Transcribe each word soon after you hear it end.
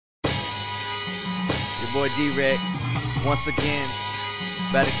your boy D-Rec, once again,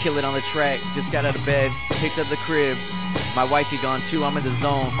 about to kill it on the track. Just got out of bed, picked up the crib. My wifey gone too, I'm in the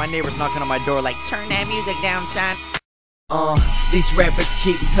zone. My neighbor's knocking on my door like, turn that music down, son. These rappers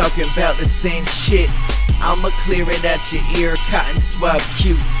keep talking about the same shit. I'ma clear it out your ear, cotton swab,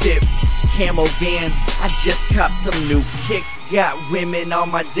 Q-tip, camo vans. I just copped some new kicks. Got women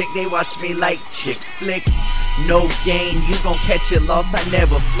on my dick, they watch me like chick flicks. No gain, you gon' catch a loss, I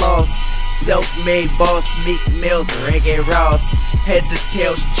never floss. Self-made boss, Meek Mills, Reggae Ross. Heads or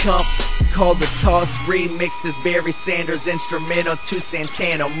tails, chump, call the toss. Remixed this Barry Sanders instrumental to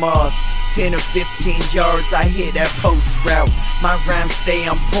Santana Moss. 10 or 15 yards, I hit that post route. My rhymes stay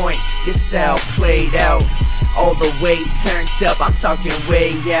on point, your style played out. All the way turned up, I'm talking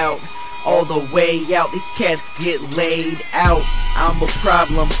way out. All the way out, these cats get laid out. I'm a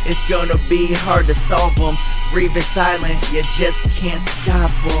problem, it's gonna be hard to solve them. Revis Island, you just can't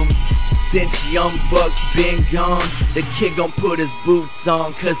stop them. Since Young Buck's been gone, the kid gon' put his boots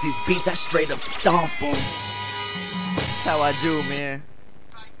on, cause these beats I straight up stomp them. That's how I do, man.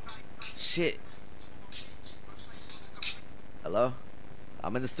 Shit. Hello?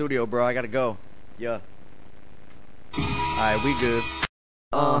 I'm in the studio, bro, I gotta go. Yeah. Alright, we good.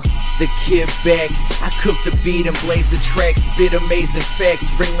 The kid back, I cook the beat and blaze the track. Spit amazing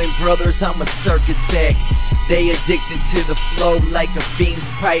facts, Ringling Brothers, I'm a circus act. They addicted to the flow like a fiend's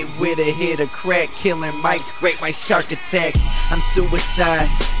pipe with a hit of crack. Killing mics, great my shark attacks. I'm suicide,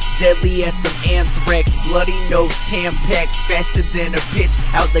 deadly as some anthrax. Bloody no Tampax, faster than a pitch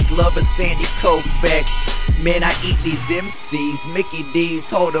out the glove of Sandy Koufax. Man, I eat these MCs, Mickey D's,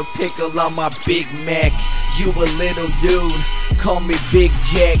 hold a pickle on my Big Mac. You a little dude, call me Big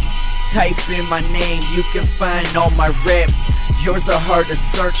Jack. Type in my name, you can find all my raps. Yours are hard to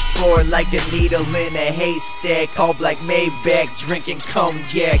search for, like a needle in a haystack. All black Maybach, drinking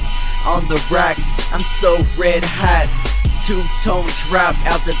cognac. On the rocks, I'm so red hot. Two-tone drop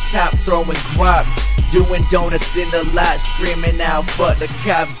out the top, throwing guap. Doing donuts in the lot, screaming out, fuck the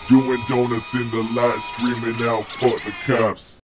cops. Doing donuts in the lot, screaming out, fuck the cops.